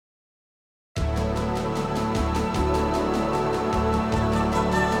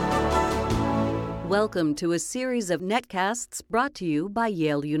Welcome to a series of netcasts brought to you by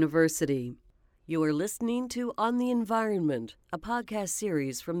Yale University. You are listening to On the Environment, a podcast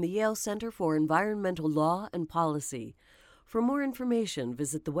series from the Yale Center for Environmental Law and Policy. For more information,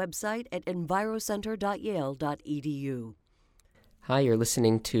 visit the website at envirocenter.yale.edu. Hi, you're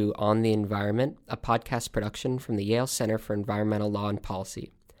listening to On the Environment, a podcast production from the Yale Center for Environmental Law and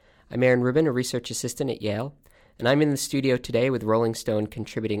Policy. I'm Aaron Reuben, a research assistant at Yale, and I'm in the studio today with Rolling Stone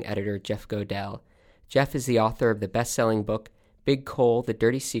contributing editor Jeff Goodell. Jeff is the author of the best-selling book, Big Coal, The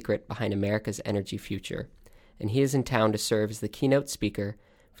Dirty Secret Behind America's Energy Future, and he is in town to serve as the keynote speaker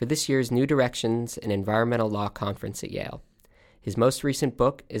for this year's New Directions in Environmental Law Conference at Yale. His most recent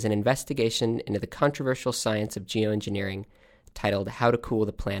book is an investigation into the controversial science of geoengineering titled How to Cool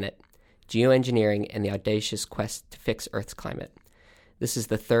the Planet, Geoengineering and the Audacious Quest to Fix Earth's Climate. This is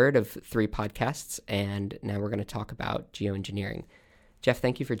the third of 3 podcasts, and now we're going to talk about geoengineering. Jeff,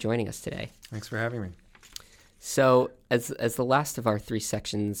 thank you for joining us today. Thanks for having me. So, as the last of our 3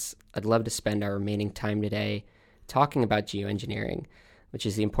 sections, I'd love to spend our remaining time today talking about geoengineering, which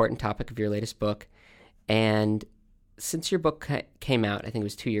is the important topic of your latest book. And since your book came out, I think it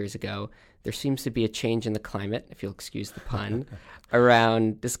was 2 years ago, there seems to be a change in the climate, if you'll excuse the pun,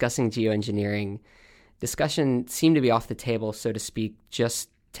 around discussing geoengineering. Discussion seemed to be off the table, so to speak, just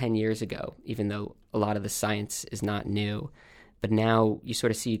 10 years ago, even though a lot of the science is not new. But now you sort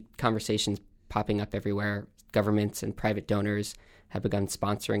of see conversations popping up everywhere. Governments and private donors have begun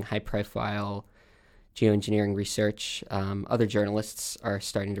sponsoring high-profile geoengineering research. Other journalists are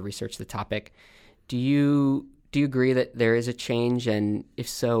starting to research the topic. Do you agree that there is a change? And if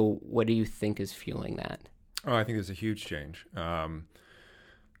so, what do you think is fueling that? Oh, I think there's a huge change.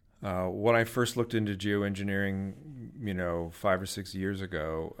 When I first looked into geoengineering, 5 or 6 years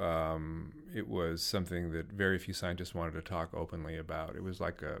ago, it was something that very few scientists wanted to talk openly about. It was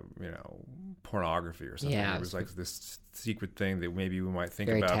like pornography or something. Yeah, it was like this secret thing that maybe we might think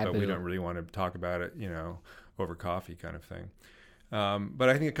very about, taboo. But we don't really want to talk about it, over coffee kind of thing. But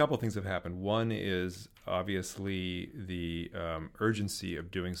I think a couple of things have happened. One is obviously the urgency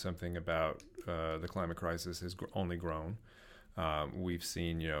of doing something about the climate crisis has only grown. We've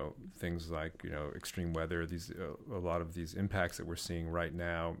seen, things like, extreme weather, a lot of these impacts that we're seeing right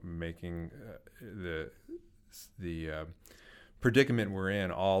now, making the predicament we're in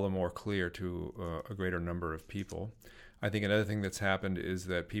all the more clear to a greater number of people. I think another thing that's happened is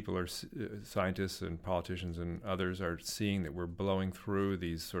that people are, scientists and politicians and others are seeing that we're blowing through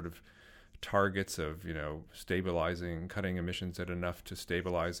these sort of targets of, stabilizing, cutting emissions at enough to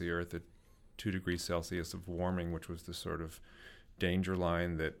stabilize the Earth at 2 degrees Celsius of warming, which was the sort of danger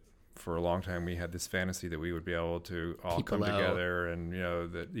line that for a long time we had this fantasy that we would be able to all come together, and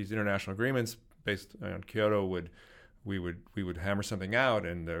that these international agreements based on Kyoto we would hammer something out,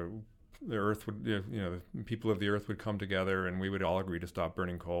 and the Earth would, the people of the Earth would come together, and we would all agree to stop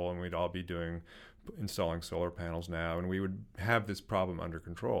burning coal, and we'd all be installing solar panels now, and we would have this problem under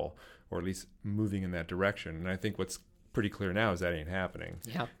control, or at least moving in that direction. And I think what's pretty clear now is that ain't happening.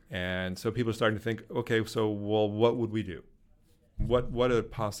 Yeah. And so people are starting to think, okay, so what would we do? What are the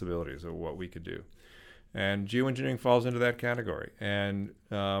possibilities of what we could do? And geoengineering falls into that category. And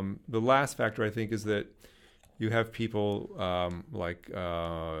the last factor, I think, is that you have people like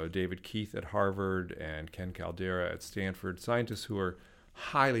David Keith at Harvard and Ken Caldera at Stanford, scientists who are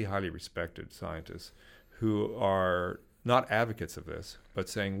highly, highly respected scientists who are not advocates of this, but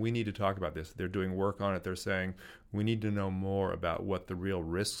saying we need to talk about this. They're doing work on it. They're saying we need to know more about what the real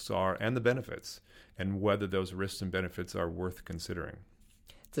risks are and the benefits, and whether those risks and benefits are worth considering.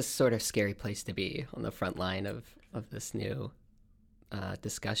 It's a sort of scary place to be on the front line of this new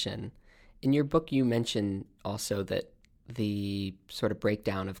discussion. In your book, you mention also that the sort of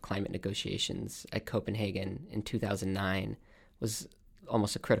breakdown of climate negotiations at Copenhagen in 2009 was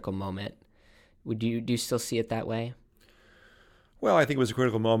almost a critical moment. Do you still see it that way? Well, I think it was a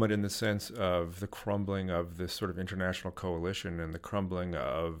critical moment in the sense of the crumbling of this sort of international coalition and the crumbling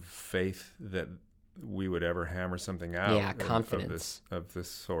of faith that we would ever hammer something out. Yeah, confidence of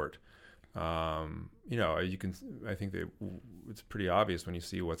this sort. I think that it's pretty obvious when you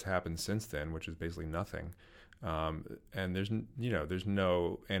see what's happened since then, which is basically nothing. And there's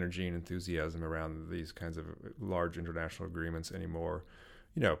no energy and enthusiasm around these kinds of large international agreements anymore.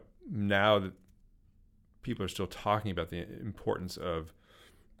 Now that people are still talking about the importance of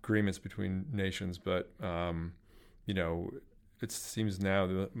agreements between nations, but it seems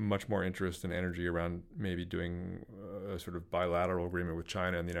now much more interest and energy around maybe doing a sort of bilateral agreement with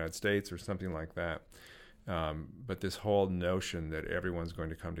China and the United States or something like that. But this whole notion that everyone's going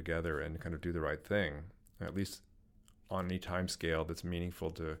to come together and kind of do the right thing, at least on any time scale that's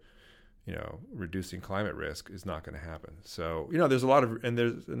meaningful to reducing climate risk is not going to happen. So, there's a lot of, and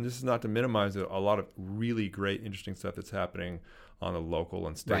this is not to minimize a lot of really great, interesting stuff that's happening on the local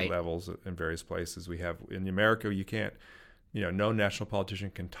and state levels in various places. We have in America, you can't, no national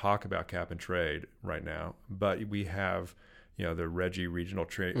politician can talk about cap and trade right now, but we have, the RGGI regional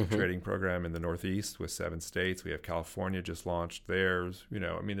trading program in the Northeast with 7 states. We have California just launched theirs.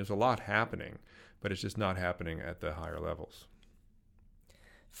 There's a lot happening, but it's just not happening at the higher levels.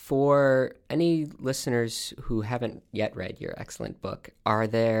 For any listeners who haven't yet read your excellent book, are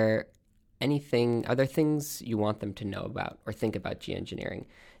there things you want them to know about or think about geoengineering?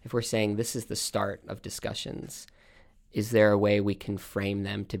 If we're saying this is the start of discussions, is there a way we can frame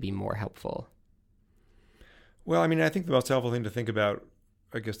them to be more helpful? Well, I think the most helpful thing to think about,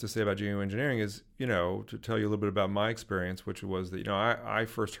 to say about geoengineering is, to tell you a little bit about my experience, which was that, I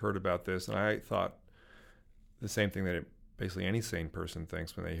first heard about this and I thought the same thing that basically any sane person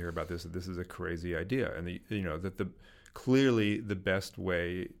thinks when they hear about this, that this is a crazy idea. And, clearly the best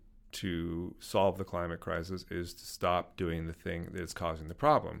way to solve the climate crisis is to stop doing the thing that's causing the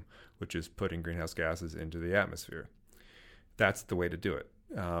problem, which is putting greenhouse gases into the atmosphere. That's the way to do it.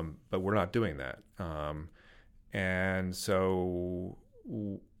 But we're not doing that. And so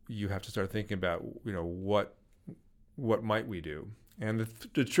you have to start thinking about, what might we do? And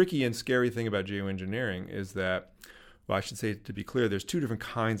the tricky and scary thing about geoengineering is that, well, I should say, to be clear, there's 2 different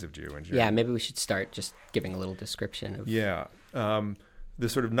kinds of geoengineering. Yeah, maybe we should start just giving a little description of. Yeah. The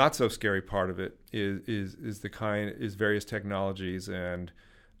sort of not so scary part of it is various technologies and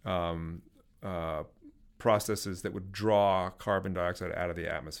processes that would draw carbon dioxide out of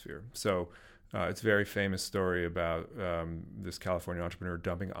the atmosphere. So it's a very famous story about this California entrepreneur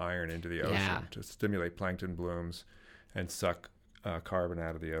dumping iron into the ocean to stimulate plankton blooms and suck carbon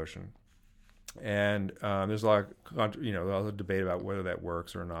out of the ocean. And there's a lot of debate about whether that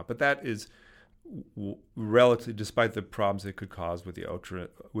works or not. But that is relatively, despite the problems it could cause with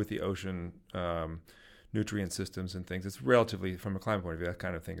the ocean nutrient systems and things, it's relatively, from a climate point of view, that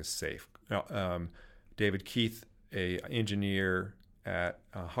kind of thing is safe. Now, David Keith, an engineer at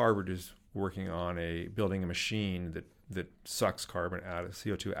Harvard, is working on building a machine that sucks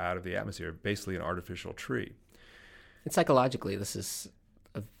CO2 out of the atmosphere, basically an artificial tree. And psychologically, this is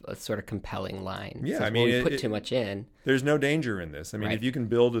a sort of compelling line. Yeah, so we put too much in. There's no danger in this. If you can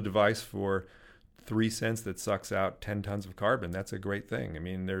build a device for 3 cents that sucks out 10 tons of carbon, that's a great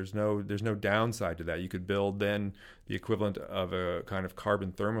thing. There's no downside to that. You could build then the equivalent of a kind of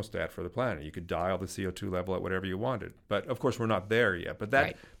carbon thermostat for the planet. You could dial the CO2 level at whatever you wanted. But of course, we're not there yet. But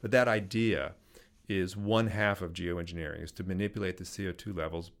that idea is one half of geoengineering, is to manipulate the CO2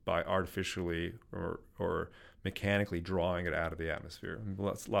 levels by artificially or mechanically drawing it out of the atmosphere. And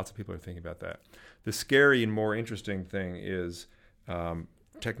lots of people are thinking about that. The scary and more interesting thing is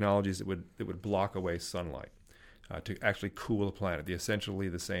technologies that would block away sunlight to actually cool the planet. Essentially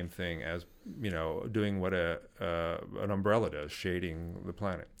the same thing as doing what an umbrella does, shading the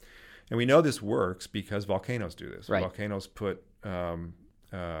planet. And we know this works because volcanoes do this. Right. Volcanoes put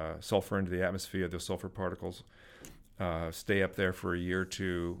sulfur into the atmosphere. The sulfur particles stay up there for a year or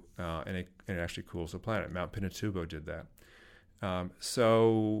two, and it actually cools the planet. Mount Pinatubo did that.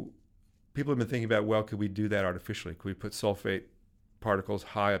 So people have been thinking about, well, could we do that artificially? Could we put sulfate particles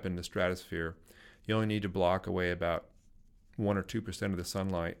high up in the stratosphere? You only need to block away about 1 or 2% of the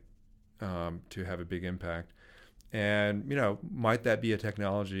sunlight to have a big impact. And, might that be a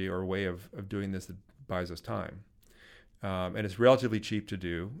technology or a way of doing this that buys us time? And it's relatively cheap to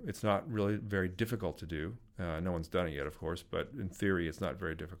do. It's not really very difficult to do. No one's done it yet, of course, but in theory, it's not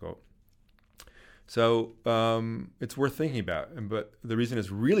very difficult. So it's worth thinking about. But the reason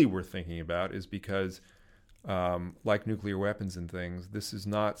it's really worth thinking about is because, like nuclear weapons and things,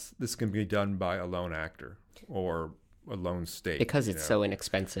 this can be done by a lone actor or a lone state. Because it's so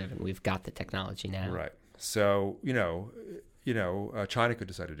inexpensive and we've got the technology now. Right. So, China could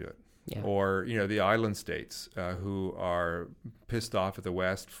decide to do it. Yeah. Or, the island states who are pissed off at the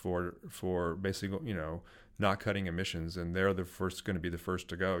West for basically, not cutting emissions, and they're going to be the first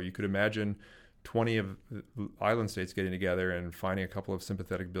to go. You could imagine 20 of the island states getting together and finding a couple of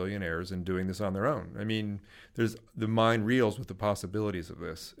sympathetic billionaires and doing this on their own. The mind reels with the possibilities of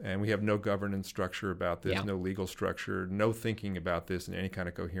this, and we have no governance structure about this, no legal structure, no thinking about this in any kind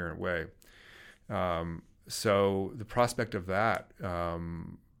of coherent way. So the prospect of that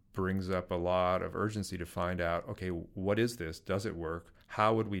brings up a lot of urgency to find out, okay, what is this? Does it work?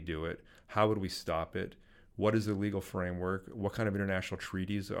 How would we do it? How would we stop it? What is the legal framework? What kind of international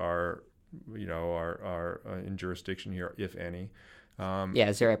treaties are in jurisdiction here, if any?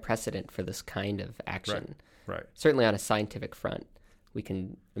 Is there a precedent for this kind of action? Right. Certainly on a scientific front. we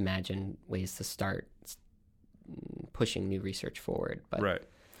can imagine ways to start pushing new research forward. But right.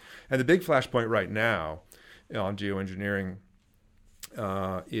 And the big flashpoint right now on geoengineering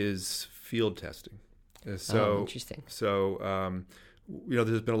is field testing. Interesting. So,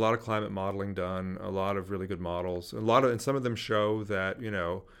 there's been a lot of climate modeling done, a lot of really good models, and some of them show that,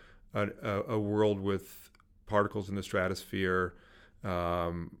 a world with particles in the stratosphere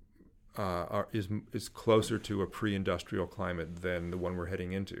is closer to a pre-industrial climate than the one we're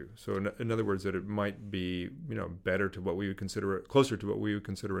heading into. So in other words, that it might be, better to what we would consider, closer to what we would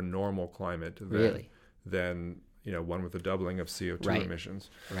consider a normal climate than one with a doubling of CO2 emissions.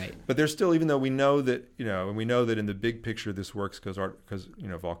 Right. But there's still, even though we know that, and we know that in the big picture this works because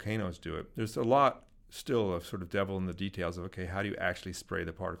volcanoes do it, there's a lot still of sort of devil in the details of, okay, how do you actually spray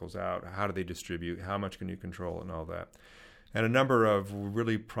the particles out? How do they distribute? How much can you control and all that? And a number of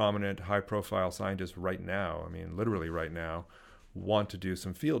really prominent, high-profile scientists right now, literally right now, want to do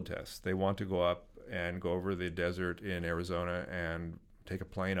some field tests. They want to go up and go over the desert in Arizona and take a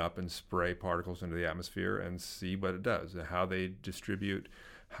plane up and spray particles into the atmosphere and see what it does, how they distribute,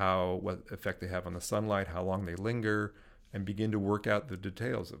 what effect they have on the sunlight, how long they linger, and begin to work out the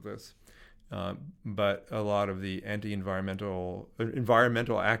details of this. But a lot of the environmental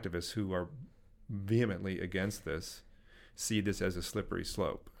activists who are vehemently against this see this as a slippery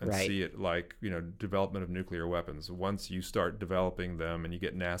slope and see it like, development of nuclear weapons. Once you start developing them and you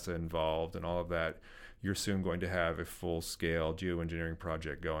get NASA involved and all of that, you're soon going to have a full-scale geoengineering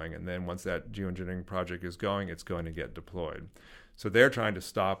project going. And then once that geoengineering project is going, it's going to get deployed. So they're trying to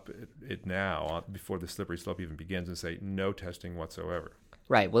stop it now before the slippery slope even begins and say no testing whatsoever.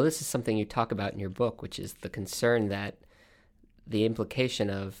 Right. Well, this is something you talk about in your book, which is the concern that the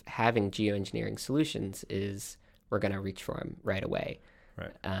implication of having geoengineering solutions is we're going to reach for them right away.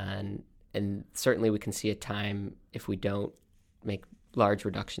 Right. And certainly we can see a time, if we don't make large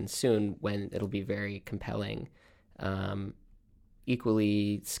reductions soon, when it'll be very compelling.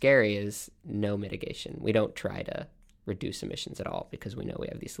 Equally scary is no mitigation. We don't try to reduce emissions at all because we know we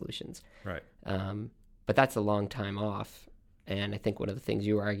have these solutions. Right. But that's a long time off. And I think one of the things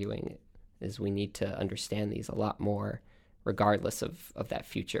you're arguing is we need to understand these a lot more, regardless of that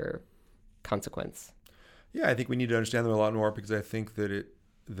future consequence. Yeah, I think we need to understand them a lot more because I think that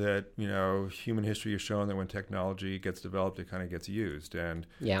human history has shown that when technology gets developed, it kind of gets used, and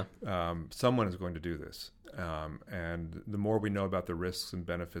someone is going to do this. And the more we know about the risks and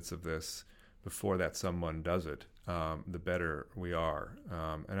benefits of this before that someone does it, the better we are.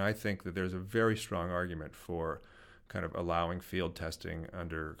 And I think that there's a very strong argument for kind of allowing field testing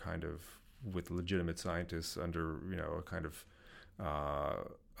under kind of with legitimate scientists under a kind of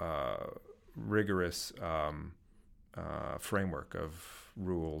rigorous framework of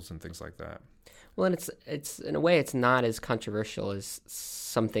rules and things like that. Well, and it's in a way it's not as controversial as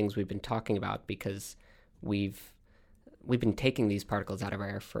some things we've been talking about because we've been taking these particles out of our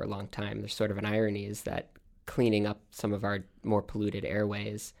air for a long time. There's sort of an irony is that cleaning up some of our more polluted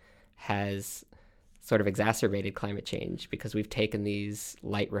airways has sort of exacerbated climate change because we've taken these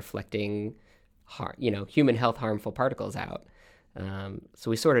light reflecting, human health harmful particles out.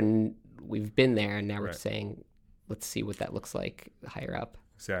 So we've been there, and now we're saying, let's see what that looks like higher up.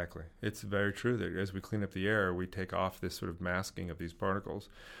 Exactly. It's very true that as we clean up the air, we take off this sort of masking of these particles.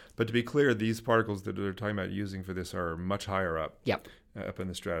 But to be clear, these particles that they're talking about using for this are much higher up, up in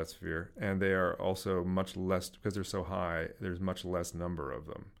the stratosphere, and they are also much less, because they're so high, there's much less number of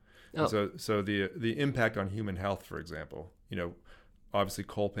them. Oh. So the impact on human health, for example, obviously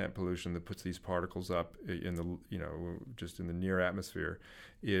coal plant pollution that puts these particles up in the just in the near atmosphere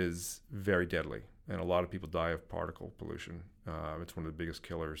is very deadly, and a lot of people die of particle pollution. It's one of the biggest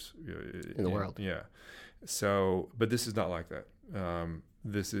killers in the world. Yeah. So, but this is not like that.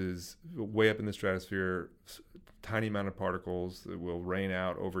 This is way up in the stratosphere, tiny amount of particles that will rain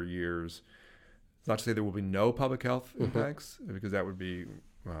out over years. It's not to say there will be no public health impacts, because that would be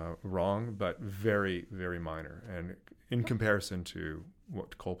wrong, but very, very minor, and in comparison to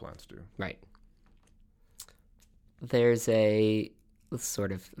what coal plants do. Right. There's a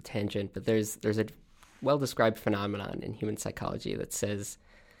sort of tangent, but there's a well-described phenomenon in human psychology that says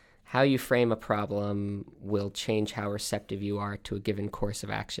how you frame a problem will change how receptive you are to a given course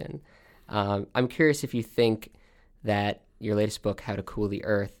of action. I'm curious if you think that your latest book, How to Cool the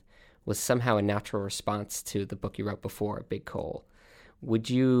Earth, was somehow a natural response to the book you wrote before, Big Coal.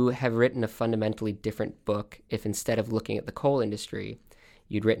 Would you have written a fundamentally different book if instead of looking at the coal industry,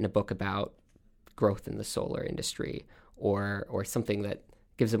 you'd written a book about growth in the solar industry or something that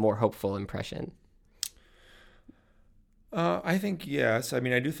gives a more hopeful impression? I think yes. I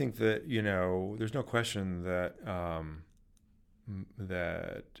mean, I do think that, there's no question that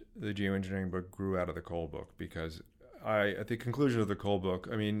that the geoengineering book grew out of the coal book, because at the conclusion of the coal book,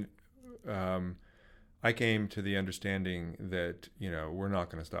 I mean, I came to the understanding that, we're not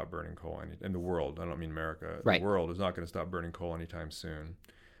going to stop burning coal in the world. I don't mean America. Right. The world is not going to stop burning coal anytime soon.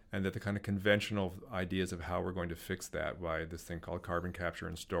 And that the kind of conventional ideas of how we're going to fix that by this thing called carbon capture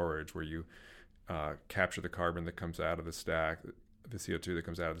and storage, where you capture the carbon that comes out of the stack, the CO2 that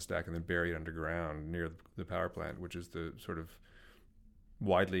comes out of the stack, and then bury it underground near the power plant, which is the sort of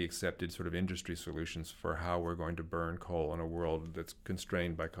widely accepted sort of industry solutions for how we're going to burn coal in a world that's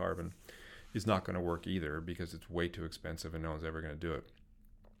constrained by carbon, is not going to work either, because it's way too expensive and no one's ever going to do it.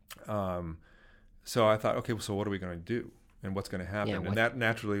 So I thought, okay, so what are we going to do? And what's going to happen? And that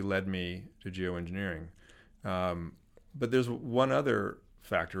naturally led me to geoengineering. But there's one other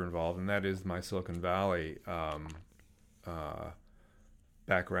factor involved, and that is my Silicon Valley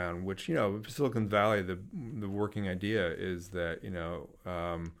background, which, Silicon Valley, the working idea is that,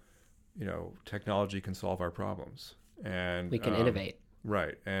 technology can solve our problems. And we can innovate.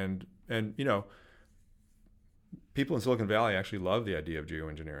 Right. And people in Silicon Valley actually love the idea of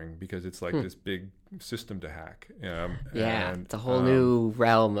geoengineering, because it's like this big system to hack. It's a whole new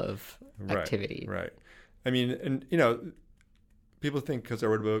realm of activity. Right. I mean, and people think because I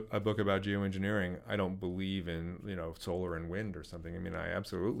wrote a book about geoengineering, I don't believe in solar and wind or something. I mean, I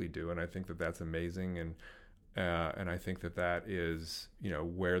absolutely do, and I think that that's amazing, and I think that that is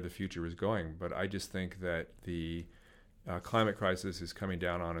where the future is going. But I just think that the climate crisis is coming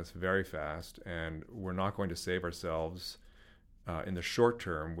down on us very fast, and we're not going to save ourselves in the short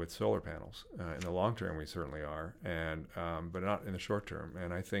term with solar panels. In the long term, we certainly are, and but not in the short term.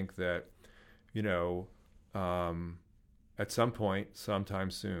 And I think that, at some point, sometime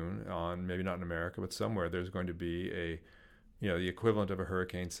soon, maybe not in America, but somewhere, there's going to be the equivalent of a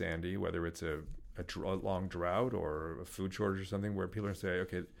Hurricane Sandy, whether it's a long drought or a food shortage or something, where people are saying,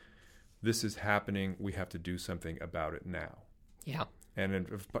 okay, this is happening, we have to do something about it now. Yeah.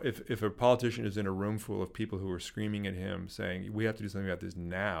 And if a politician is in a room full of people who are screaming at him saying, we have to do something about this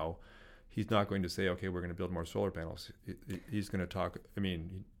now, he's not going to say, okay, we're going to build more solar panels. He's going to talk,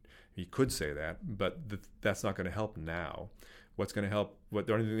 he could say that, but that's not going to help now. What's going to help,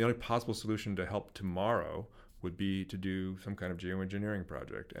 the only possible solution to help tomorrow would be to do some kind of geoengineering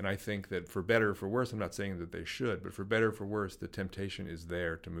project. And I think that for better or for worse, I'm not saying that they should, but for better or for worse, the temptation is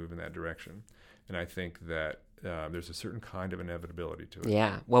there to move in that direction. And I think that there's a certain kind of inevitability to it.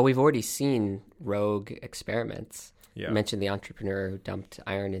 Yeah. Well, we've already seen rogue experiments. Yeah. You mentioned the entrepreneur who dumped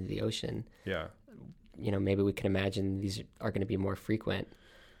iron into the ocean. Yeah. Maybe we can imagine these are going to be more frequent.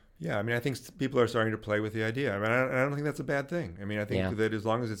 Yeah, I think people are starting to play with the idea. I don't think that's a bad thing. I think that as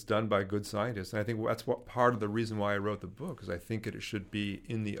long as it's done by good scientists, and I think that's what part of the reason why I wrote the book, is I think it should be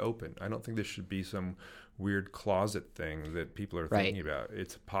in the open. I don't think this should be some weird closet thing that people are thinking about.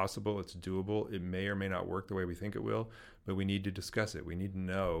 It's possible, it's doable, it may or may not work the way we think it will, but we need to discuss it. We need to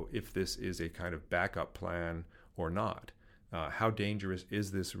know if this is a kind of backup plan or not. How dangerous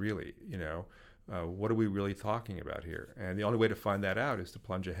is this really? What are we really talking about here? And the only way to find that out is to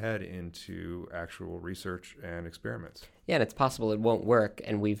plunge ahead into actual research and experiments. Yeah, and it's possible it won't work,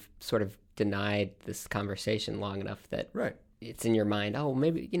 and we've sort of denied this conversation long enough that it's in your mind, oh,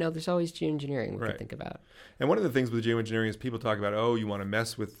 maybe, there's always geoengineering we could think about. And one of the things with geoengineering is people talk about, oh, you want to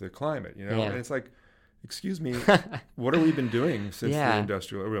mess with the climate, and it's like, excuse me, what have we been doing since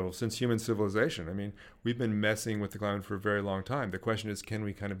since human civilization? We've been messing with the climate for a very long time. The question is, can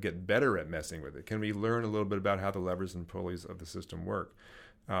we kind of get better at messing with it? Can we learn a little bit about how the levers and pulleys of the system work?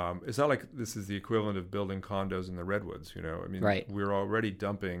 It's not like this is the equivalent of building condos in the redwoods, We're already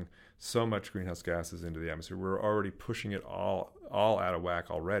dumping so much greenhouse gases into the atmosphere. We're already pushing it all out of whack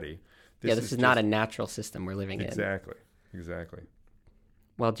already. This is not a natural system we're living in. Exactly.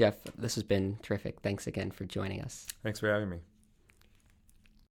 Well, Jeff, this has been terrific. Thanks again for joining us. Thanks for having me.